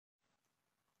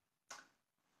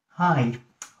Hi,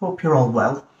 hope you're all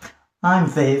well. I'm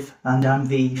Viv and I'm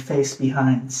the face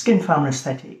behind Skinpharma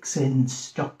Aesthetics in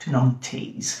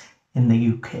Stockton-on-Tees in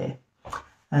the UK.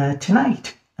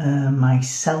 Tonight,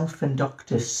 myself and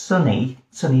Dr. Sunny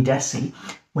Dhesi,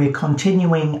 we're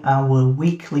continuing our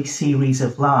weekly series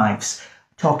of lives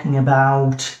talking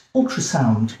about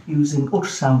ultrasound, using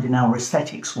ultrasound in our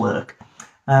aesthetics work.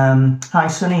 Hi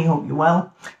Sunny, hope you're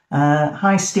well.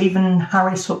 Hi Stephen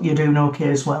Harris, hope you're doing okay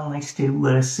as well. Nice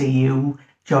to see you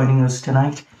joining us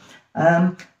tonight.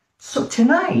 So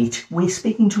tonight we're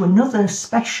speaking to another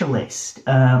specialist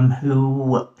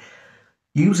who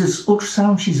uses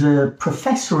ultrasound. She's a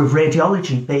professor of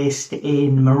radiology based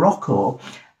in Morocco,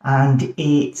 and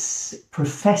it's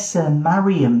Professor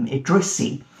Mariem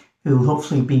Idrissi, who will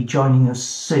hopefully be joining us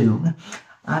soon.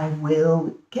 I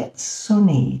will get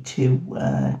Sunny to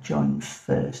join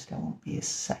first. I won't be a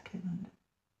second.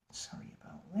 Sorry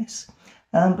about this.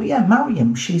 But yeah,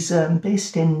 Mariem, she's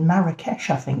based in Marrakech,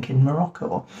 I think, in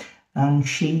Morocco, and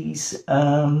she's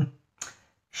a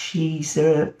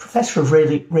professor of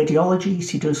radiology.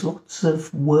 She does lots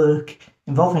of work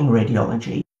involving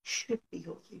radiology. Should be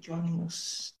hopefully joining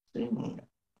us soon. Won't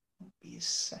be a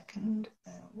second.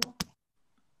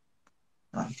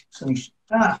 Right, Sunny.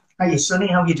 Hiya, Sunny.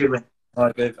 How are you doing?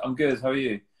 Hi, Viv. I'm good. How are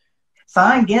you?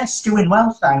 Fine, yes, doing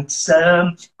well, thanks.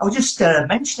 I was just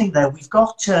mentioning there, we've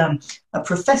got a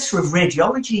professor of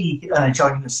radiology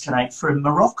joining us tonight from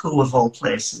Morocco, of all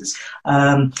places,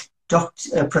 Professor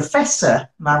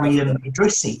Mariem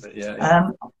Idrissi.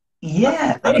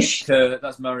 Yeah.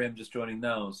 That's Mariem just joining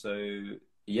now. So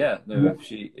yeah, no,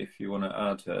 if you want to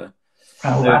add her.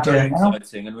 Very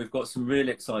exciting, and we've got some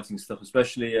really exciting stuff.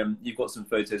 Especially, you've got some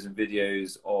photos and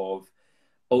videos of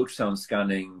ultrasound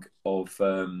scanning of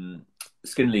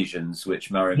skin lesions,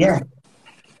 which Mariem. Yeah.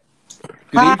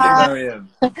 Good evening, Mariem.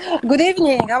 Good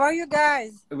evening. How are you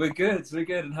guys? We're good. We're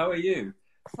good. And how are you?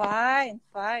 Fine.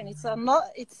 It's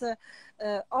a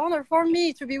honor for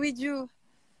me to be with you.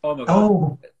 Oh my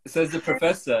God! Says the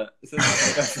professor.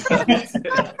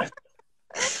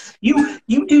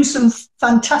 You do some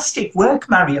fantastic work,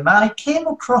 Mariem. I came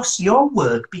across your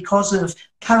work because of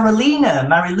Carolina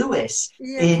Marie-Louis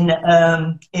in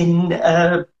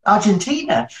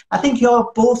Argentina. I think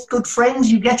you're both good friends.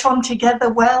 You get on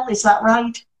together well. Is that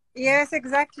right? Yes,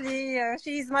 exactly.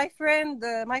 She's my friend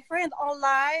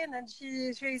online, and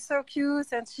she's so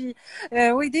cute.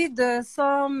 And we did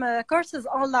some courses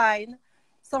online.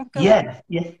 Yeah.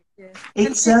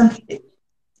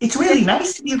 It's really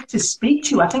nice to be able to speak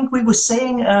to you. I think we were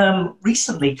saying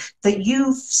recently that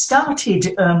you've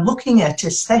started looking at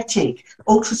aesthetic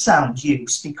ultrasound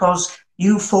use because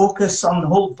you focus on the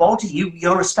whole body.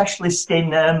 You're a specialist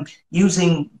in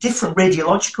using different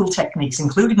radiological techniques,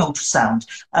 including ultrasound.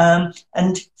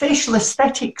 And facial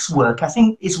aesthetics work, I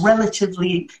think, is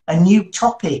relatively a new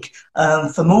topic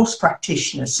for most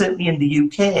practitioners, certainly in the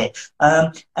UK.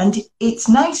 And it's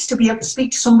nice to be able to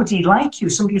speak to somebody like you,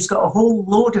 somebody who's got a whole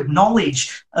load of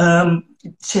knowledge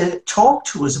to talk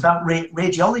to us about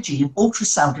radiology and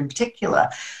ultrasound in particular.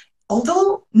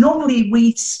 Although normally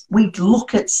we'd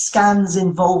look at scans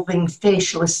involving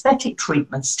facial aesthetic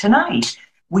treatments tonight,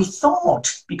 we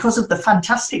thought, because of the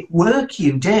fantastic work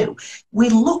you do, we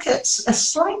look at a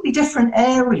slightly different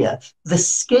area, the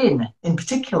skin in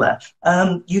particular.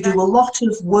 You do a lot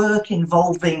of work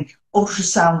involving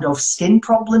ultrasound of skin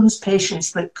problems,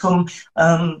 patients that come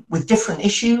with different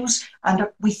issues, and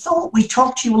we thought we'd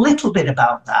talk to you a little bit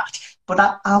about that.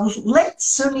 But I'll let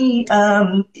Sunny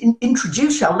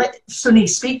introduce you. I'll let Sunny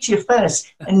speak to you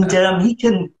first, and he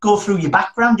can go through your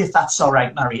background if that's all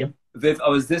right, Mariem. Viv, I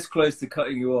was this close to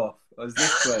cutting you off. I was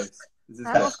this close.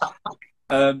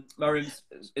 Mariem,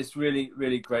 it's really,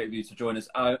 really great of you to join us.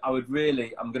 I'm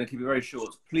going to keep it very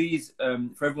short. Please,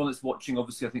 for everyone that's watching,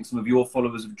 obviously, I think some of your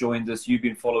followers have joined us. You've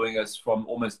been following us from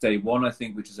almost day one, I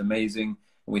think, which is amazing.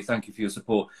 And we thank you for your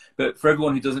support. But for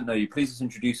everyone who doesn't know you, please just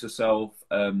introduce yourself,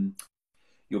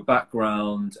 your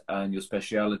background and your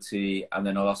speciality, and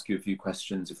then I'll ask you a few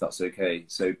questions if that's okay.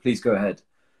 So please go ahead.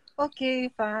 Okay,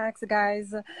 thanks,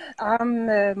 guys. I'm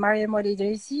Mariem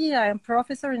Idrissi. I'm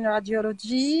professor in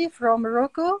radiology from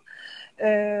Morocco.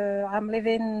 I'm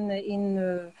living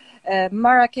in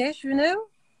Marrakech. You know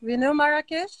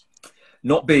Marrakech?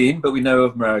 Not been, but we know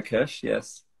of Marrakech.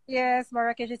 Yes. Yes,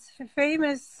 Marrakech. It's a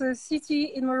famous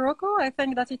city in Morocco. I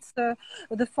think that it's the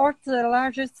fourth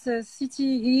largest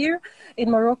city here in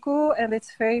Morocco, and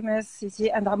it's a famous city.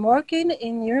 And I'm working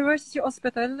in University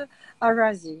Hospital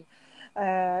Al-Razi.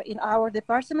 in our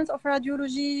department of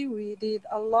radiology. We did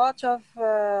a lot of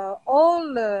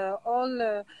all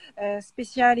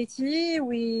specialty.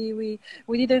 We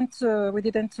didn't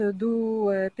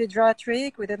do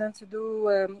pediatric. We didn't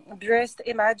do breast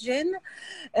imaging,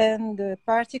 and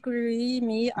particularly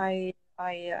me, I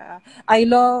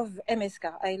love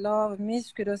MSK. I love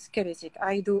musculoskeletic.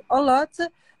 I do a lot,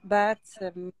 but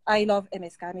I love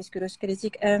MSK,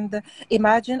 musculoskeletic, and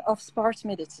imagine of sports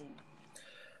medicine.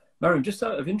 Mariem, just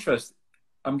out of interest,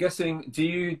 I'm guessing,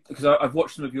 because I've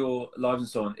watched some of your lives and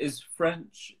so on, is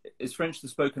French the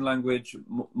spoken language,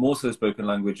 more so the spoken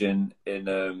language in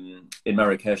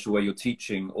Marrakech, or where you're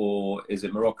teaching, or is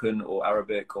it Moroccan or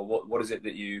Arabic, or what is it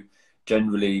that you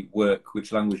generally work,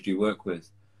 which language do you work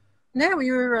with? No,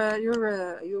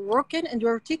 you're working and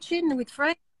you're teaching with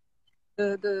French.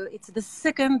 It's the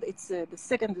second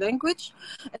language.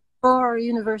 For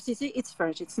university, it's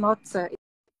French. It's not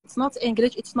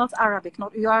English. It's not Arabic.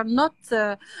 You are not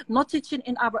teaching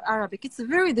in Arabic. It's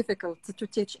very difficult to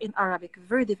teach in Arabic.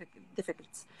 Very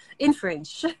difficult in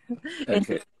French.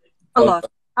 Okay. A lot.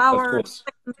 Our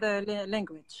second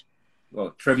language.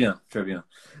 Well, très bien, très bien.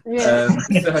 Yeah.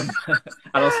 And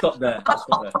I'll stop there.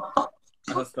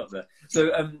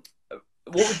 So,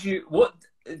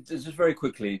 just very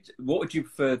quickly, what would you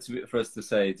prefer for us to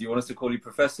say? Do you want us to call you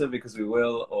Professor, because we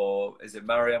will, or is it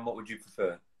Mariem? What would you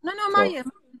prefer? No, Mariem.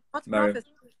 What Mariem.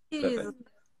 Professor? Is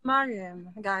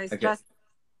Mariem, guys. Okay.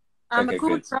 I'm a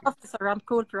cool professor. I'm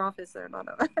cool professor. No.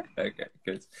 Okay,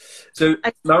 good. So,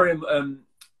 Mariem,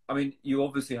 I mean, you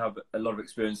obviously have a lot of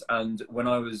experience, and when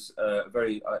I was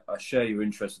I share your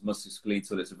interest in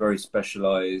musculoskeletal. It's a very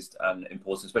specialized and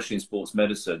important, especially in sports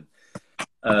medicine.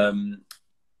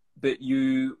 But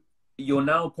you're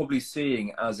now probably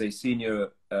seeing, as a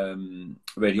senior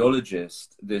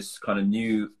radiologist, this kind of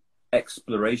new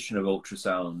exploration of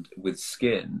ultrasound with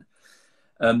skin.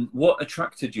 What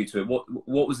attracted you to it?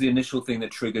 What was the initial thing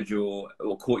that triggered or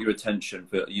caught your attention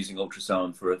for using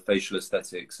ultrasound for facial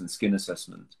aesthetics and skin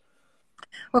assessment?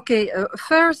 Okay,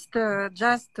 first, I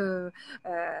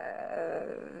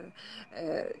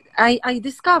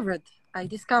discovered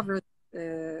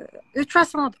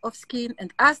ultrasound of skin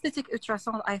and aesthetic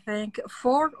ultrasound, I think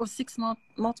 4 or 6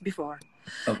 months before.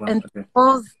 Oh, wow. And Okay.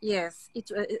 because yes,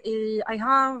 I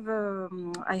have a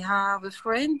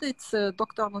friend. It's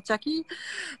Dr. Motaki.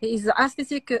 He's an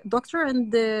aesthetic doctor,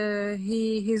 and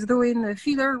he's doing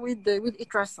filler with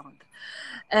ultrasound.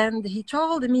 And he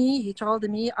told me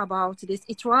about this.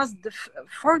 It was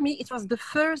for me. It was the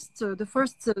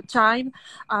first time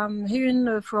I'm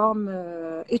hearing from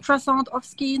ultrasound of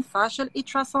skin, facial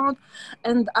ultrasound,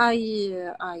 and I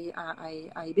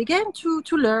began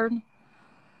to learn.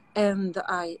 And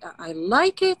I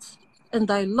like it, and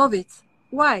I love it.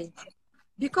 Why?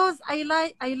 Because I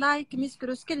like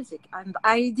musculoskeletic, and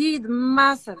I did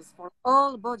muscles for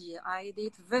all body. I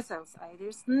did vessels. I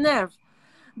did nerve,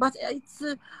 but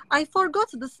I forgot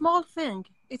the small thing.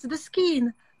 It's the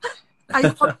skin. I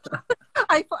think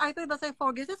that I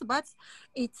forget it, but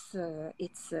it's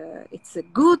a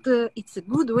good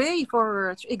way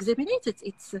for to examine it.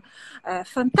 It's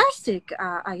fantastic.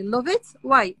 I love it.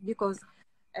 Why? Because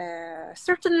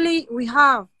certainly we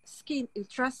have skin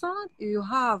ultrasound, you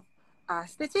have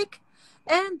aesthetic,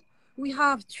 and we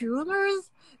have tumors,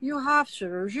 you have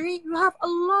surgery, you have a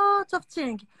lot of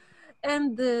things.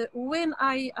 And when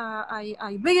I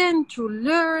began to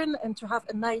learn and to have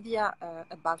an idea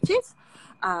about it,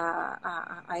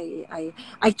 I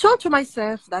thought to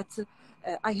myself that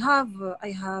I have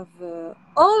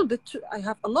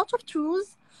a lot of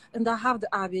tools, and I have the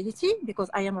ability, because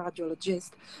I am a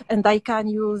radiologist, and I can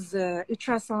use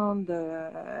ultrasound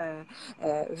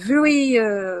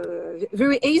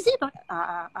very easy.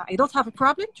 I don't have a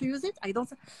problem to use it.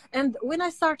 And when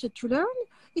I started to learn,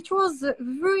 it was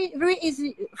very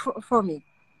easy for me.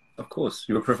 Of course,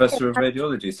 you're a professor of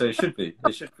radiology, so it should be.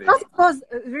 It should be. It was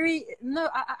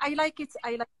I like it.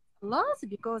 I like a lot,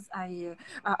 because I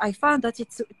found that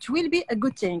it will be a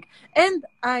good thing, and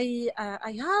I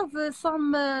have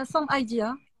some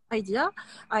idea.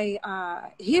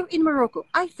 Here in Morocco,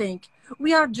 I think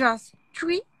we are just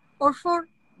 3 or 4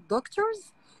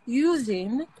 doctors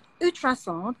using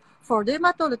ultrasound for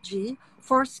dermatology,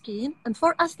 for skin, and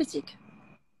for aesthetic.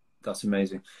 That's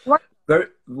amazing.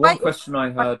 One question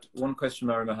I had: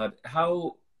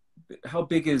 how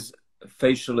big is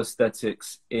facial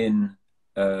aesthetics in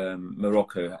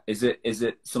Morocco? Is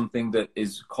it something that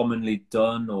is commonly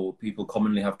done, or people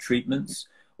commonly have treatments,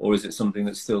 or is it something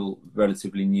that's still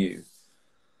relatively new?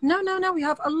 No. We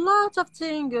have a lot of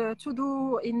things to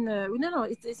do in. No.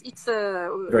 It's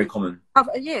Very common.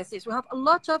 yes. We have a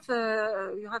lot of.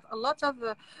 You have a lot of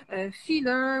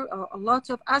filler, a lot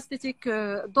of aesthetic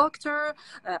doctor,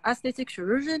 aesthetic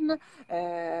surgeon,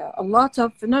 a lot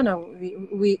of. No.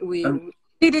 We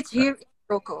did it here in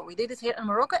Morocco. We did it here in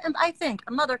Morocco, and I think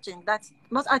another thing that's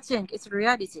not. I think it's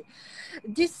reality.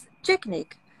 This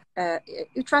technique,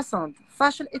 ultrasound,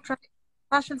 facial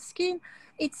skin.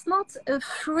 It's not a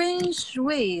French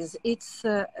ways. It's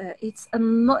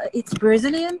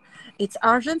Brazilian, it's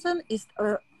Argentine, it's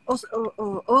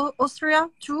Austria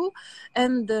too,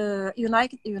 and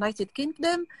United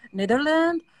Kingdom,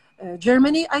 Netherlands,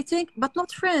 Germany, I think, but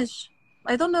not French.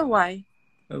 I don't know why.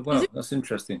 Oh wow, that's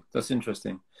interesting. That's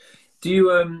interesting. Do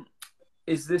you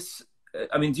is this?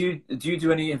 I mean, do you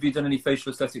do any? Have you done any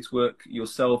facial aesthetics work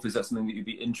yourself? Is that something that you'd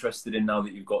be interested in now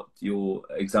that you're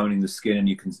examining the skin and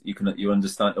you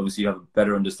understand? Obviously, you have a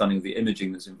better understanding of the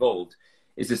imaging that's involved.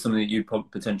 Is this something that you'd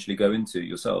potentially go into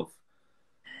yourself?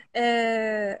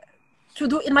 To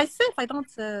do it myself, I don't.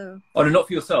 Oh no, not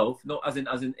for yourself. Not as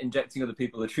in injecting other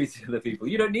people or treating other people.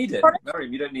 You don't need it,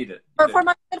 Mariem. You don't need it. For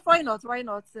myself, why not? Why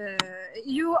not?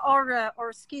 You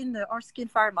or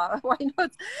Skinpharma, why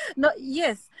not? No,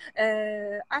 yes.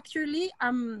 Actually,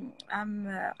 I'm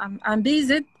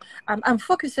busy. I'm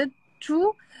focused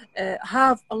to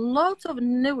have a lot of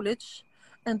knowledge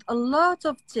and a lot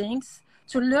of things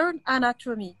to learn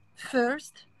anatomy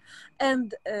first.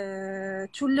 And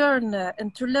to learn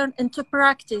and to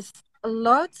practice a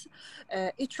lot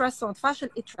ultrasound,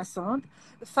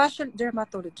 facial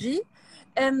dermatology,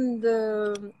 and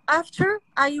after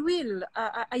I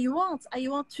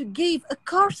want to give a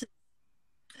course.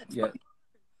 Yeah.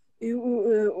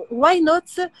 Why not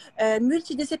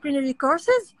multidisciplinary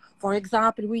courses? For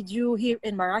example, we do here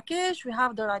in Marrakech, we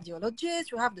have the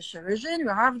radiologist, we have the surgeon, we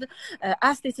have the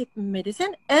aesthetic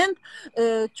medicine, and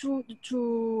to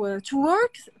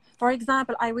work. For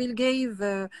example, I will give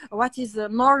what is a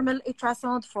normal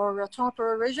ultrasound for a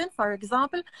temporal region, for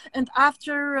example, and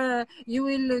after you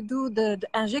will do the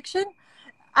injection.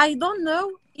 I don't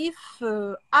know if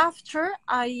after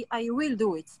I will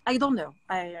do it. I don't know.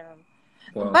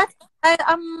 Wow. But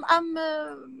I'm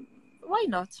why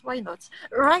not? Why not?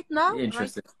 Right now.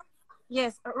 Interesting.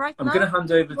 Yes, right I'm now. going to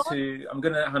hand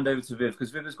over to Viv,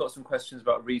 because Viv has got some questions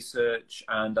about research,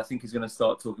 and I think he's going to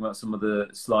start talking about some of the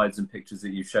slides and pictures that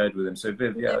you've shared with him. So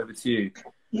Viv, yeah, over to you.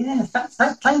 Yeah,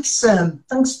 thanks,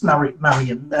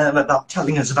 Mariem, about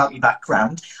telling us about your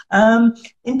background.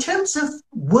 In terms of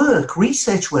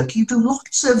research work, you do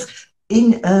lots of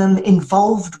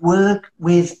involved work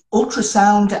with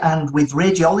ultrasound and with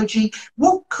radiology.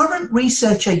 What current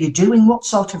research are you doing? What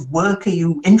sort of work are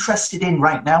you interested in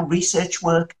right now, research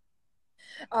work?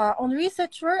 On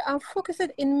research work, I'm focused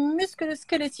in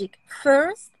musculoskeletal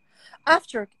first.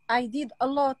 After I did a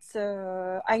lot,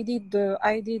 I did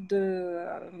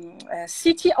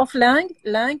CT of lung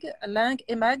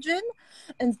imaging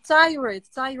and thyroid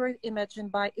imaging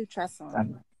by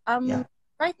ultrasound. Yeah.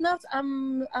 Right now,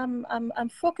 I'm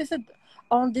focused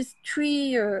on this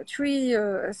three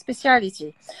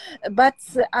specialty, but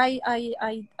I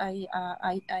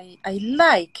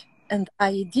like, and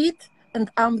I did,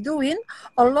 and I'm doing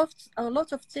a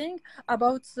lot of things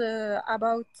about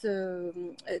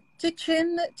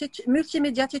teaching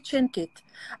multimedia teaching kit.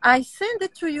 I sent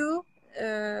it to you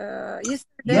yesterday.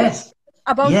 Yes.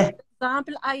 About. Yeah.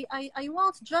 Example, I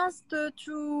want just to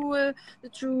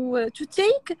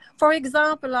take, for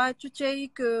example, to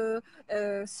take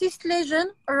cyst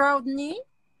lesion around knee,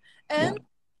 and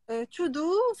to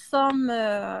do some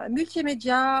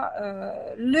multimedia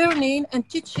learning and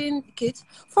teaching kits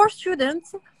for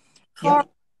students, for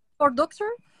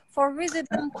doctor, for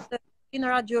resident in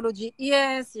radiology.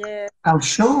 Yes. I'll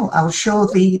show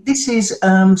this is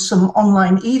some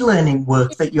online e-learning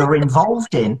work that you're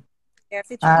involved in. Yes,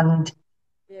 and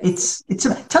it's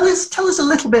tell us a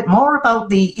little bit more about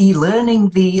the e-learning,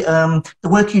 the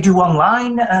work you do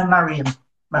online, Mariem.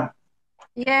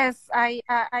 Yes, I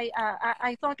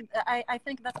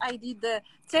think that I did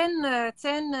 10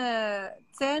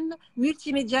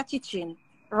 multimedia teaching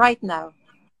right now.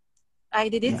 I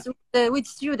did it with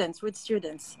students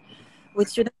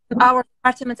in our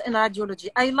department in radiology.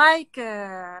 I like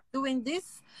doing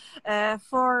this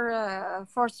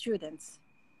for students.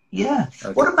 Yeah.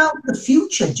 Okay. What about the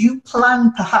future? Do you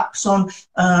plan perhaps on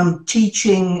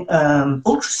teaching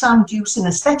ultrasound use in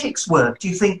aesthetics work? Do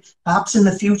you think perhaps in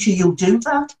the future you'll do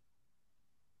that?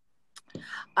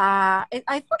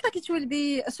 I thought like it will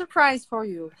be a surprise for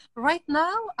you. Right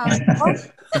now, I'm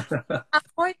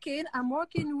working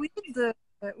with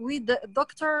with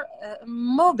Dr.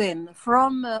 Mobin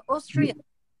from Austria.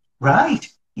 Right.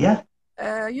 Yeah.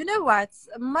 You know what?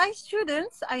 My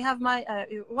students, I have my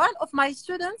one of my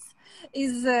students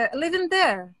is living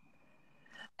there,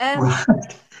 and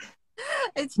Right.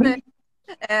 it's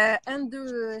and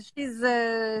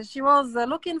she was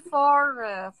looking for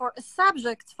a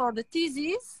subject for the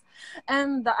thesis,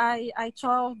 and I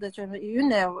told that, you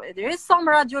know, there is some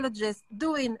radiologists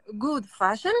doing good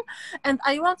fashion, and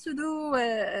I want to do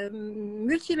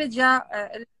multimedia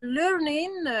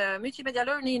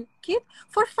learning kit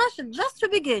for fashion just to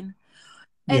begin.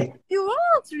 And if you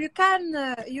want, you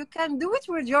can do it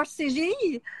with your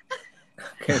CGE.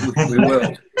 Okay, we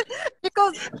will.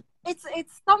 Because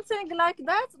it's something like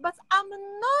that, but I'm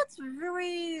not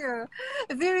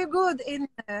very good in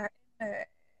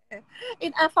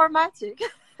informatics,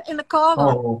 in the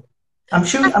color. Oh, I'm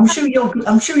sure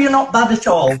you're not bad at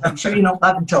all. I'm sure you're not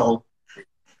bad at all.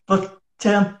 But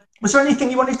was there anything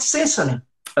you wanted to say, Sunny?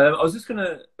 I was just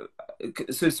gonna.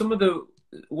 So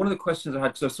one of the questions I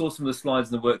had, because I saw some of the slides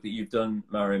and the work that you've done,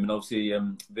 Mariem, and obviously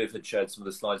Viv had shared some of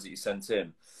the slides that you sent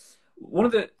in.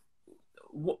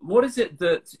 What is it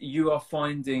that you are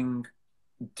finding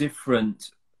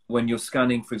different when you're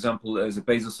scanning, for example, as a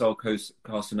basal cell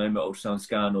carcinoma ultrasound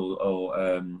scan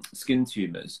or skin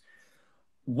tumors?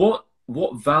 What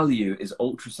value is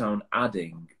ultrasound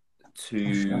adding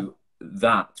to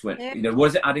that? When, you know, what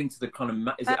is it adding to the kind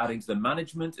of? Is it adding to the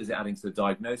management? Is it adding to the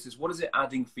diagnosis? What is it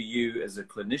adding for you as a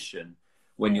clinician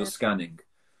when you're scanning?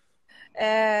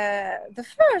 The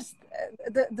first,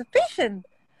 the patient.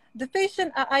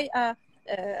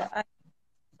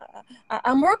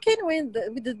 I'm working with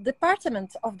the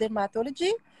department of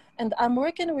dermatology, and I'm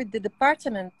working with the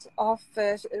department of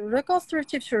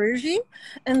reconstructive chirurgy,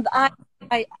 and I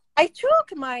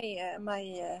took my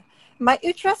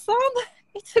ultrasound.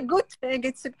 It's a good thing.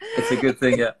 It's a good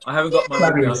thing. Yeah, I haven't got my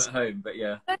own at home, but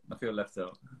yeah, I feel left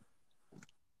out.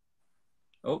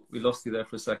 Oh, we lost you there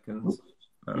for a second.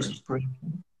 A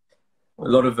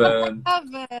lot of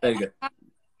there you go.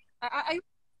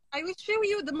 I will show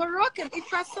you the Moroccan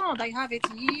ultrasound. I have it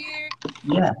here.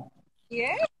 Yeah.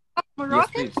 Yeah.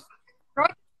 Moroccan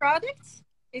products.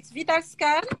 It's Vital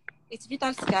Scan. It's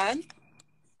Vital Scan.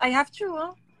 I have two.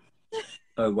 Huh?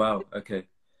 Oh wow. Okay.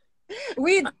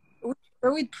 With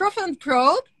profound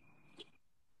probe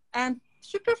and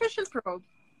superficial probe.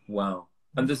 Wow.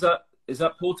 And is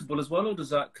that portable as well, or does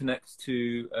that connect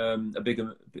to a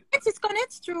bigger? Yes, it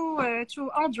connects to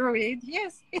Android.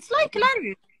 Yes, it's like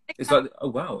Clarion. It's like, oh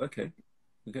wow, okay.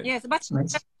 Yes, but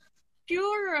nice.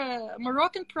 Pure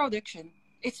Moroccan production.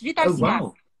 It's Vital Oh Scan.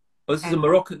 wow. Oh, this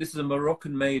is a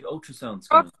Moroccan-made ultrasound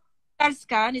scan. Vital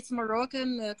Scan. It's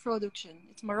Moroccan production.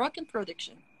 It's Moroccan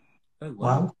production. Oh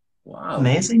wow. Wow.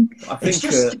 Amazing. I think,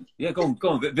 just... yeah, go on.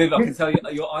 Viv, I can tell you,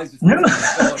 your eyes are... No,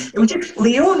 it was just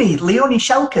Leonie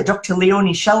Schelker, Dr.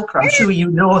 Leonie Schelker. I'm sure you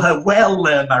know her well,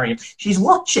 Mariem. She's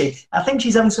watching. I think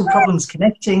she's having some problems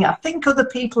connecting. I think other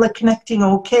people are connecting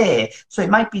okay. So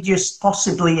it might be just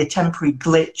possibly a temporary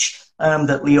glitch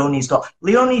that Leonie's got.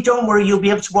 Leonie, don't worry, you'll be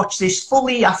able to watch this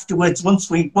fully afterwards once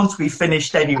we've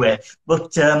finished anyway.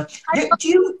 But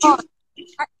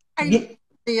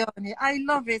Leonie, I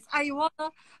love it.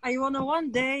 I wanna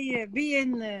one day be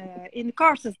in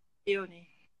courses, Leonie.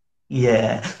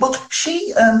 Yeah, well,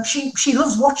 she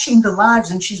loves watching the lives,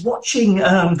 and she's watching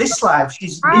this live.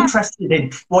 She's interested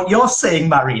in what you're saying,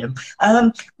 Mariem.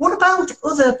 What about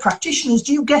other practitioners?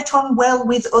 Do you get on well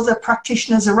with other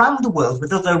practitioners around the world,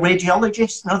 with other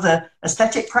radiologists and other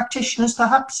aesthetic practitioners,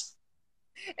 perhaps?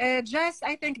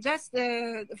 I think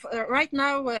right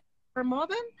now, for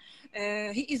Mobin,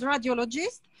 he is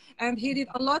radiologist, and he did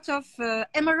a lot of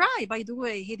MRI. By the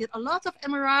way, he did a lot of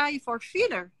MRI for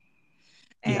filler.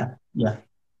 Yeah.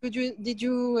 Did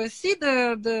you see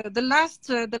the last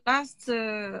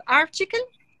article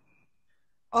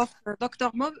of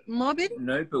Dr. Mobin?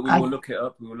 No, but we will look it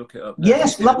up.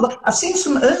 Yes, I've seen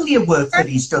some earlier work that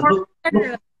he's done.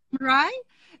 MRI,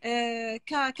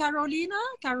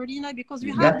 Carolina, because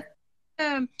we have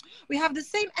the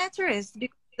same interest,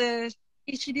 because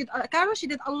she did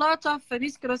a lot of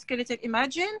musculoskeletal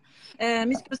imaging,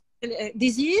 musculoskeletal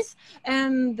disease,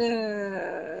 and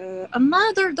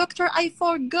another doctor, I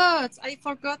forgot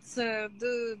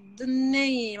the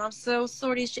name. I'm so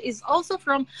sorry. She is also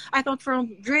from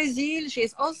Brazil. She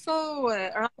is also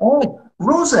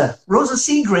Rosa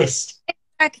Segrist.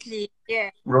 Exactly. Yeah.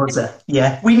 Rosa.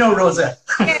 Yeah, we know Rosa.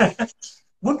 Yeah.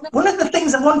 One of the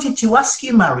things I wanted to ask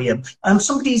you, Mariem,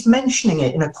 somebody's mentioning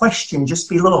it in a question just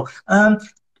below.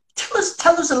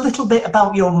 Tell us a little bit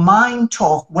about your Mind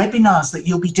Talk webinars that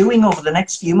you'll be doing over the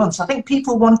next few months. I think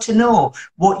people want to know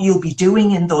what you'll be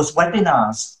doing in those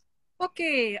webinars.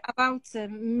 Okay, about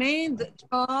Mind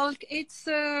Talk, it's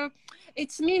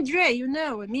Mindre, you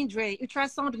know, Mindre,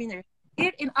 ultrasound Mindre.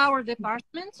 Here in our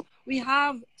department, we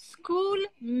have school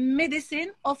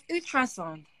medicine of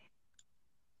ultrasound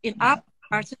in our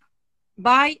department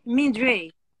by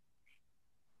Mindre.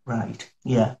 Right.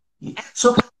 Yeah.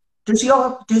 So does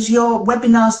your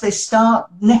webinars, they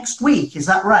start next week? Is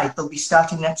that right? They'll be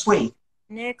starting next week.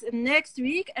 Next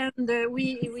week, and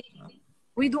we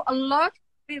do a lot of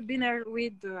webinar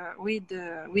with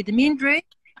Mindre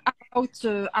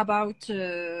about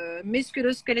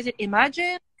musculoskeletal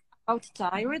imaging, about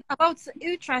thyroid, about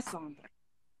ultrasound,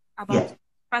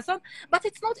 ultrasound, but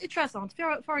it's not ultrasound.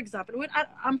 For example, when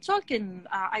I'm talking,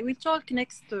 I will talk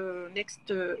next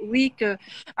week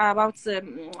about.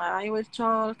 I will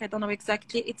talk. I don't know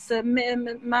exactly. It's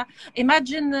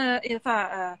imagine if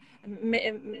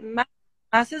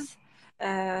masses,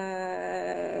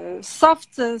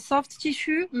 soft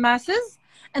tissue masses,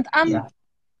 and I'm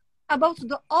about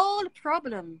the all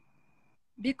problem,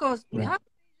 because we have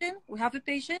a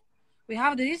patient, we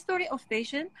have the history of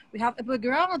patient, we have a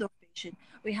background of patient,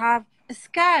 we have a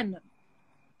scan,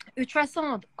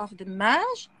 ultrasound of the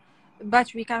mass,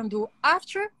 but we can do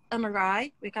after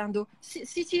MRI, we can do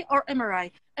CT or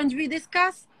MRI, and we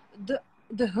discuss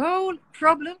the whole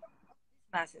problem of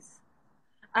masses.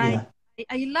 I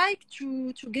like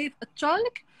to give a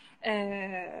talk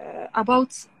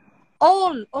about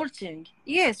all things.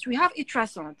 Yes, we have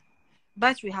ultrasound,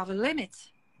 but we have a limit.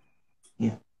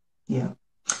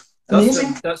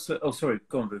 That's oh, sorry,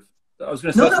 go on, Ruth. I was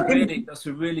going to say that's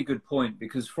a really good point,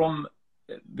 because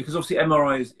obviously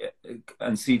MRIs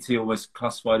and CT are almost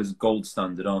classified as gold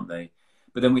standard, aren't they?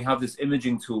 But then we have this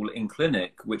imaging tool in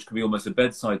clinic, which can be almost a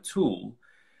bedside tool,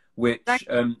 which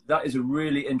that is a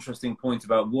really interesting point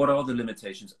about what are the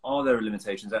limitations. Are there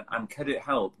limitations, and can it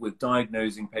help with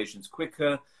diagnosing patients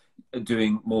quicker,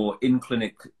 doing more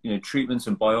in-clinic, treatments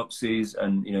and biopsies,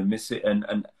 and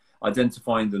and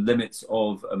identifying the limits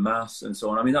of a mass and so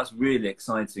on. I mean, that's really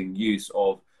exciting use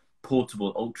of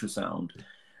portable ultrasound.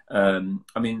 Are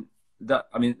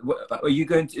you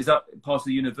going to? Is that part of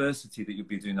the university that you'll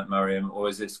be doing that, Mariem, or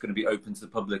is this going to be open to the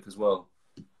public as well?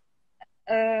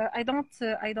 I don't.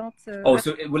 So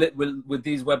will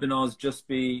these webinars just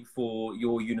be for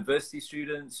your university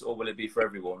students, or will it be for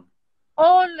everyone?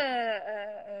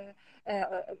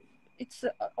 It's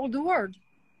all the world.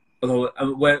 Although,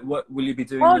 what will you be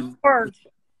doing? All the world.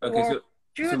 Okay,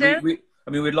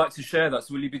 we'd like to share that.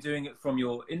 So will you be doing it from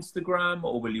your Instagram,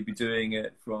 or will you be doing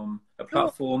it from a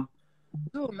platform?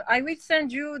 Zoom. I will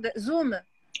send you the Zoom.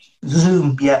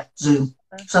 Zoom.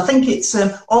 So I think it's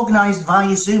organised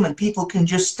via Zoom, and people can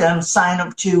just sign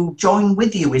up to join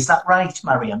with you. Is that right,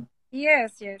 Mariem?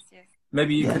 Yes.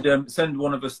 Maybe you could send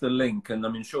one of us the link, and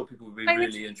I'm sure people will be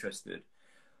really interested.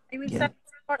 I will send.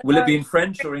 Will it be in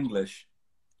French or English?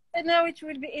 No, it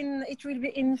will be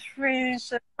in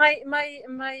French. My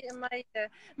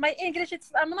English,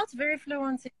 I'm not very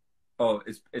fluent. Oh,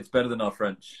 it's better than our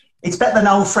French. It's better than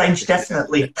our French,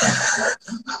 definitely.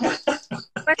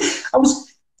 I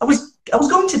was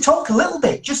going to talk a little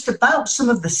bit just about some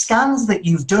of the scans that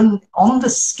you've done on the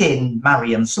skin,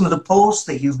 Mariem, some of the posts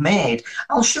that you've made.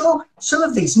 I'll show some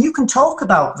of these, and you can talk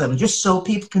about them just so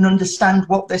people can understand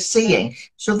what they're seeing.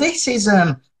 So this is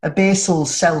a basal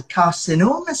cell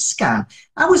carcinoma scan.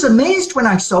 I was amazed when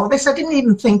I saw this. I didn't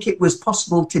even think it was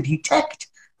possible to detect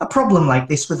a problem like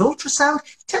this with ultrasound.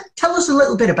 Tell us a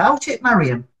little bit about it,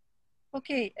 Mariem.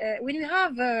 Okay, when you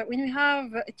have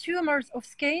tumors of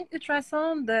skin,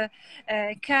 ultrasound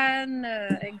can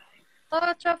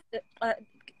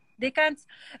they can't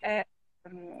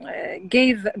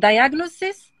give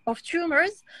diagnosis of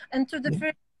tumors and to the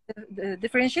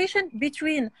differentiation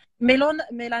between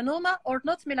melanoma or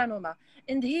not melanoma.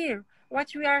 And here,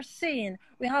 what we are seeing,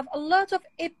 we have a lot of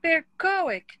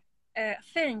hyperchoic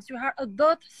things. You have a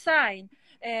dot sign.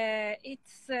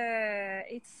 It's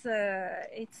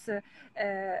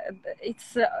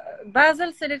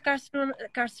basal cell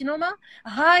carcinoma,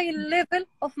 high level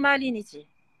of malignity.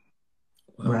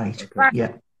 Right.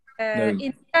 Okay.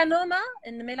 In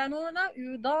melanoma,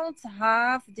 you don't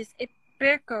have this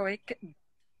hyperchoic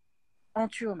on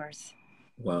tumors.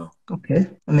 Wow. Okay.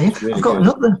 Really I've got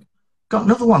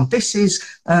another one. This is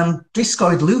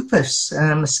discoid lupus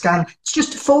scan. It's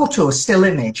just a photo, a still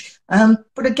image.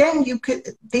 But again,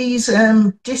 these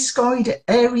discoid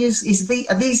areas,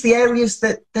 are these the areas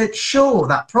that show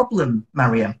that problem,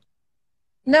 Mariem?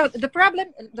 No, the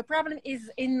problem is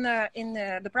in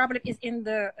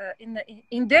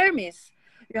dermis.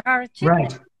 You have thickness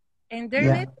Right. in Yeah.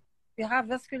 dermis. You have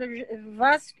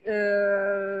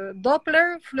Doppler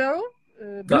flow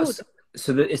blood. That's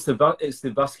so that it's the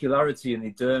vascularity in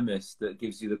the dermis that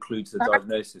gives you the clue to the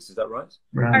diagnosis. Is that right?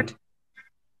 Right.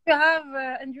 You have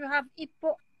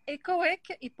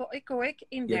hypoechoic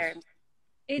in Yes. dermis.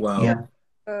 It's Wow. Yeah.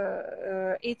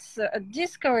 it's a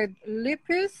discoid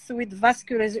lupus with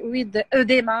with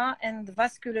edema and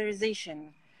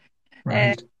vascularization.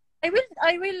 Right. I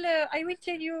will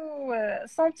tell you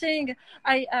something.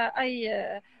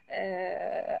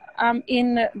 I'm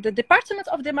in the department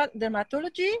of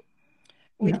dermatology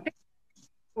with Yeah.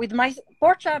 with my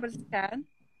portable scan,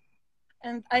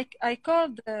 and I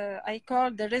called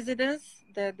the residence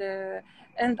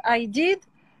and I did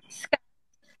scan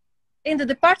in the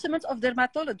department of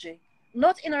dermatology,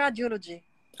 not in radiology.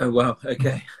 Oh wow.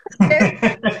 Okay.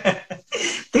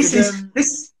 This Did,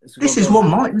 this is one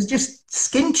more. It was just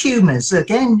skin tumors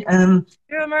again.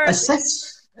 Tumors.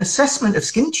 Assessment of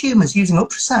skin tumors using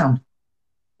ultrasound.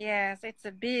 Yes, it's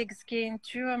a big skin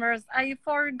tumors. I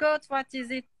forgot what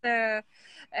is it.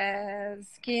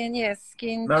 Skin. Yes,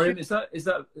 skin. Mariem, is that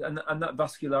and that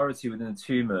vascularity within a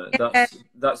tumor?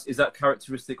 Is that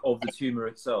characteristic of the tumor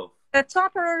itself? The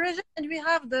temporal region, and we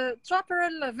have the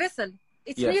temporal vessel.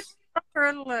 It's near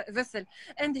temporal vessel,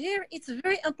 and here it's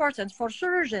very important for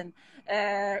surgeon.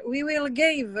 We will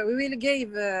give the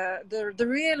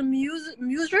real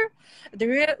measure,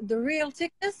 the real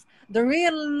thickness, the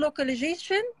real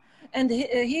localization, and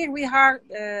here we are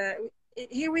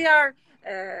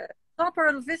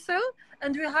temporal vessel,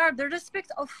 and we have the respect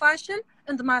of fascia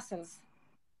and muscles.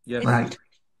 Yes, Right.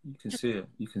 You can see it.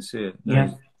 You can see it.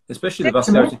 Yeah. Especially the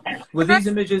vascularity. Were these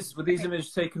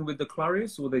images taken with the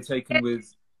Clarius, or were they taken with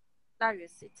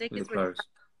Clarius? With the Clarius.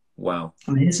 Wow.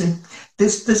 Amazing.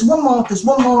 There's one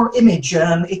more image.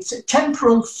 It's a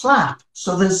temporal flap.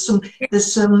 So there's some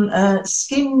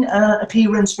skin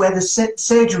appearance where the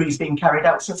surgery is being carried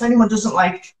out. So if anyone doesn't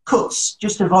like cuts,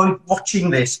 just avoid watching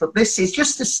this. But this is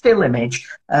just a still image.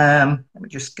 Let me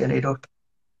just get it up.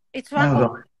 It's one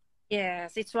of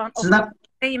it's one of the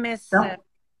famous.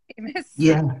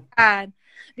 Yeah.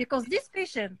 Because this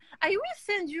patient, I will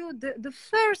send you the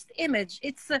first image.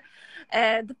 It's the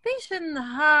patient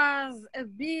has a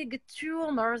big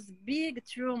tumors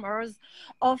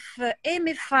of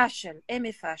hemifascial,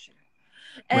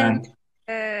 and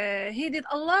he did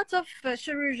a lot of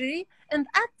surgery, and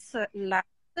at last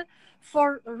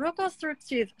for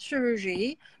reconstructive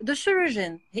surgery, the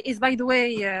surgeon, he is, by the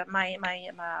way, my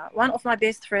one of my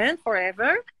best friend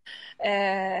forever.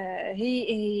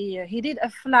 He did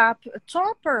a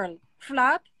temporal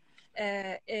flap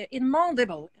in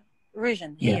mandible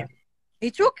region here.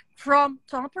 He took from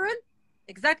temporal,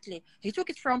 exactly. He took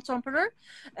it from temporal.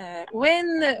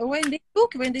 When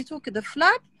they took the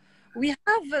flap, we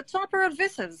have temporal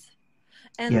vessels,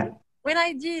 and when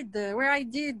I did the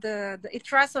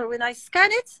ultrasound, when I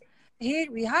scan it,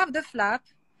 here we have the flap,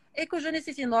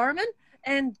 echogenicity normal,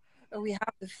 and we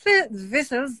have the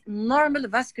vessels normal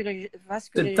vascular.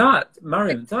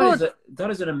 Mariem, that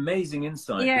is an amazing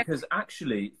insight, because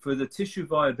actually for the tissue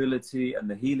viability and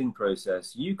the healing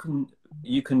process, you can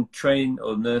train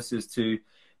or nurses to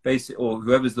or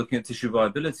whoever's looking at tissue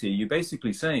viability, you're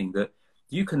basically saying that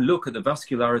you can look at the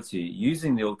vascularity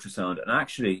using the ultrasound and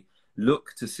actually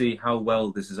look to see how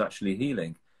well this is actually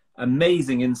healing.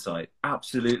 Amazing insight.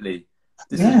 Absolutely.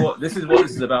 This is what this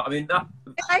is about. I mean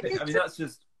that's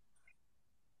just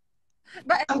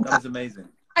that was amazing.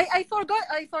 I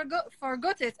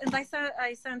forgot it, and I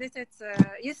sent it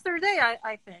yesterday,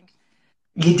 I think.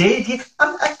 You did.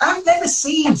 I've never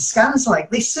seen scans like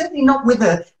this. Certainly not with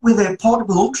a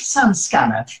portable ultrasound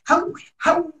scanner.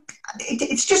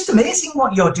 It's just amazing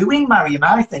what you're doing, Mariem.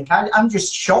 I think I'm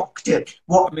just shocked at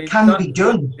what can be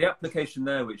done. The application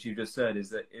there, which you just said, is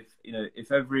that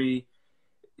if every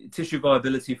tissue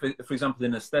viability, for example,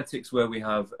 in aesthetics where we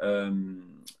have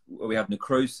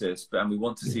necrosis, and we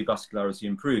want to see vascularity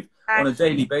improve on a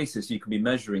daily basis, you can be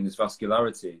measuring this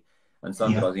vascularity and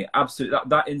standardizing it. Absolutely,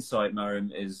 that insight,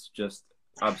 Mariem, is just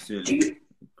absolutely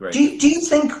great. Do you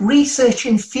think research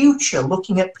in future,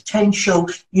 looking at potential,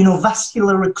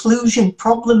 vascular occlusion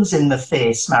problems in the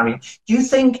face, Mariem, do you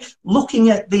think looking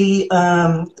at the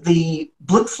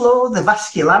blood flow, the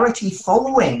vascularity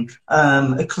following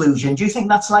occlusion, do you think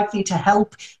that's likely to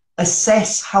help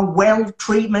assess how well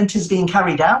treatment is being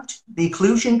carried out? The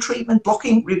occlusion treatment,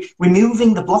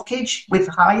 removing the blockage with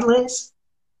Hyalase?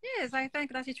 Yes, I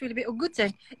think that it will be a good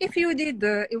thing. If you did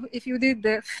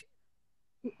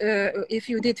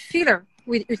filler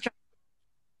with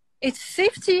It's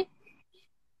safety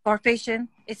for patient.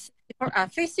 It's for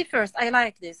safety first. I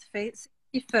like this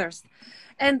safety first,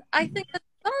 and I think that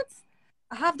don't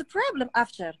have the problem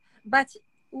after. But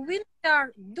when we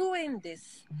are doing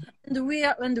this, and we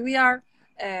are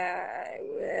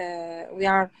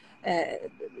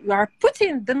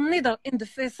putting the needle in the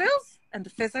vessels, and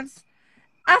the vessels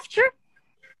after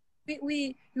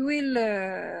we will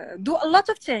do a lot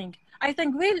of things. I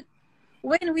think when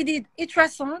we did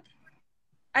ultrasound,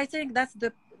 I think that's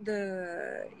it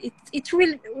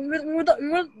will we will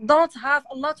don't have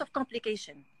a lot of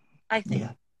complication. I think.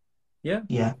 Yeah.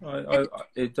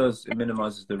 It does. It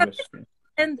minimizes the risk.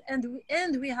 And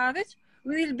we have it.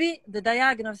 We will be the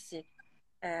diagnostic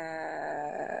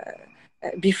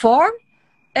before,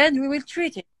 and we will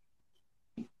treat it,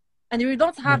 and we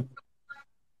don't have.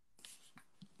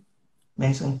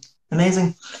 Amazing.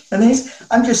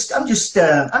 I'm just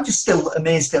still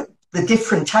amazed at the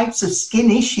different types of skin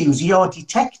issues you're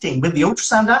detecting with the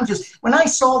ultrasound. When I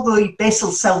saw the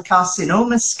basal cell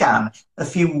carcinoma scan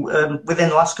within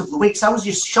the last couple of weeks, I was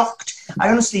just shocked. I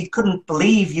honestly couldn't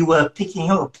believe you were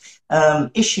picking up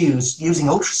issues using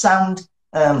ultrasound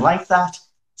like that.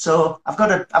 So I've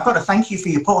got to thank you for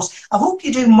your post. I hope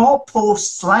you do more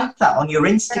posts like that on your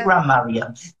Instagram,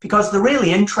 Mariem, because they're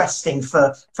really interesting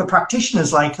for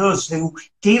practitioners like us who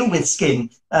deal with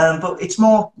skin. But it's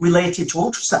more related to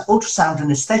ultrasound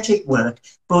and aesthetic work.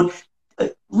 But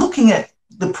looking at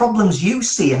the problems you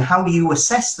see and how you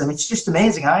assess them, it's just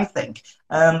amazing, I think.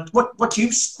 What do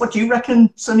you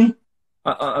reckon, Sunny?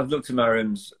 I've looked at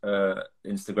Mariem's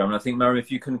Instagram, and I think, Mariem,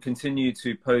 if you can continue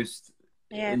to post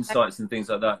insights and things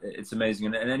like that, it's amazing.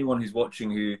 And anyone who's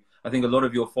watching, I think a lot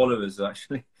of your followers are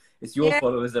actually, it's your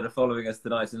followers that are following us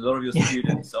tonight, and a lot of your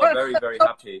students are very, very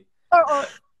happy.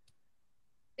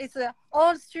 It's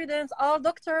all students, all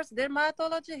doctors,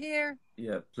 dermatology here.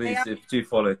 Yeah, please do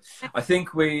follow. I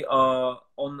think we are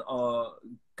on our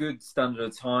good standard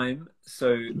of time,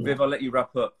 so Viv, I'll let you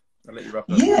wrap up.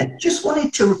 Yeah, just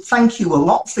wanted to thank you a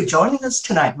lot for joining us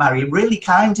tonight, Mariem. Really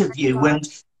kind of you, and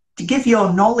to give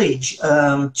your knowledge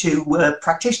to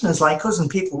practitioners like us and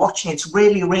people watching. It's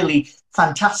really, really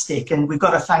fantastic, and we've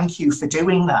got to thank you for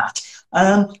doing that.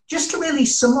 Just to really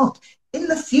sum up, in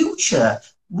the future,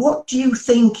 what do you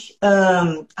think,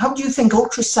 how do you think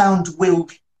ultrasound will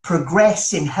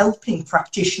progress in helping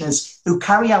practitioners who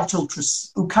carry out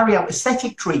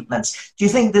aesthetic treatments? Do you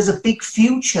think there's a big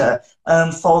future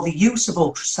for the use of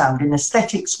ultrasound in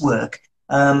aesthetics work?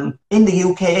 In the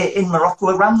UK, in Morocco,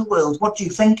 around the world? What do you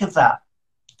think of that?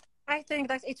 I think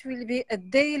that it will be a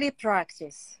daily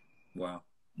practice. Wow.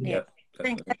 Yeah. I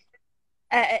think that,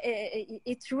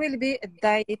 it will be a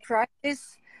daily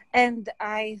practice, and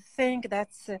I think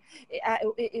that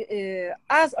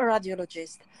as a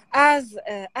radiologist, as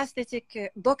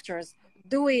aesthetic doctors,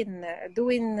 doing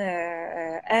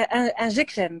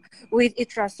injection with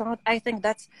ultrasound, I think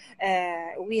that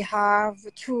we have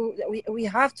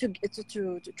to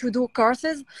do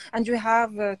courses, and we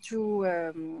have to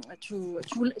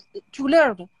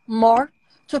learn more,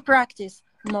 to practice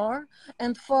more.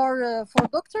 And for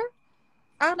doctor,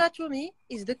 anatomy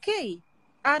is the key.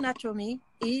 Anatomy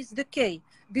is the key.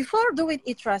 Before doing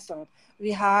ultrasound,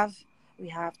 we have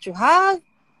to have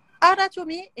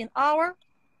anatomy in our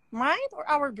mind or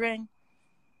our brain,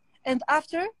 and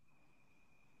after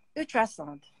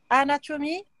ultrasound,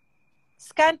 anatomy,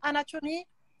 scan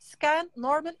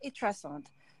normal ultrasound.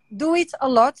 Do it a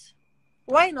lot.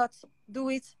 Why not do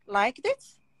it like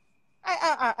this?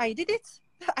 I did it.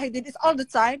 I did it all the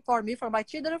time for me, for my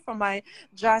children, for my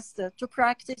just to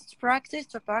practice,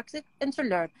 and to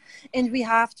learn. And we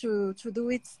have to do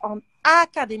it on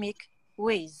academic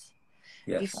ways.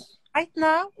 Yes. Right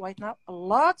now, a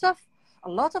lot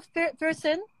of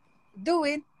person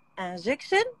doing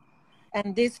injection,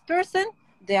 and this person,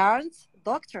 they aren't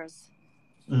doctors.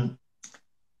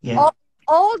 Yeah.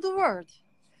 All the world,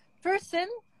 person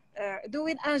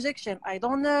doing injection, I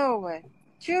don't know,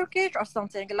 Turkish or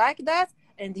something like that.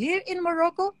 And here in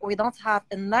Morocco, we don't have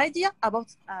an idea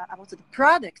about the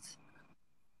product.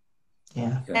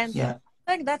 Yeah. And I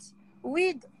think that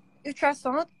with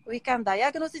ultrasound, we can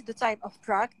diagnose the type of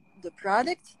the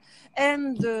product,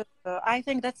 and I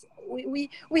think that we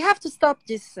have to stop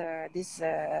this thing.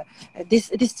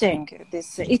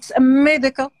 It's a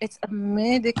medical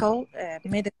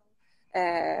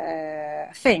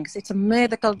things. It's a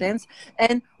medical dance,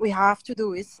 and we have to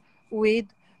do it with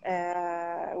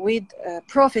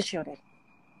professional.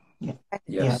 Yeah.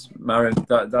 Yes, Mariem,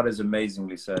 that is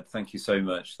amazingly said. Thank you so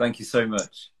much. Thank you so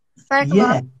much. Thank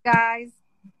you, guys.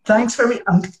 Thanks very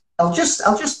much.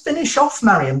 I'll just finish off,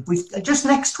 Mariem. We've just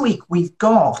next week we've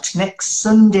got next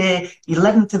Sunday,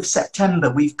 11th of September.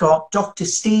 We've got Dr.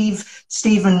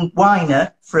 Stephen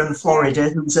Weiner from Florida,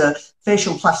 who's a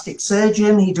facial plastic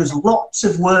surgeon. He does lots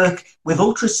of work with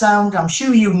ultrasound. I'm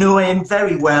sure you know him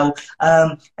very well,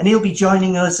 and he'll be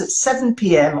joining us at 7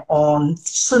 p.m. on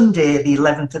Sunday, the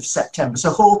 11th of September. So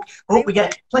hope we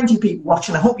get plenty of people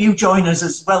watching. I hope you join us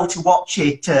as well to watch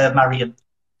it, Mariem.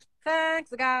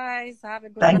 Thanks, guys. Have a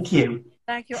good Thank you.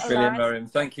 Thank you a Brilliant, lot. Mariem.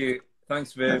 Thank you.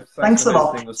 Thanks, Viv. Thanks a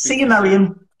lot. See you,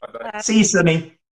 Mariem. Bye-bye. See you, Sunny.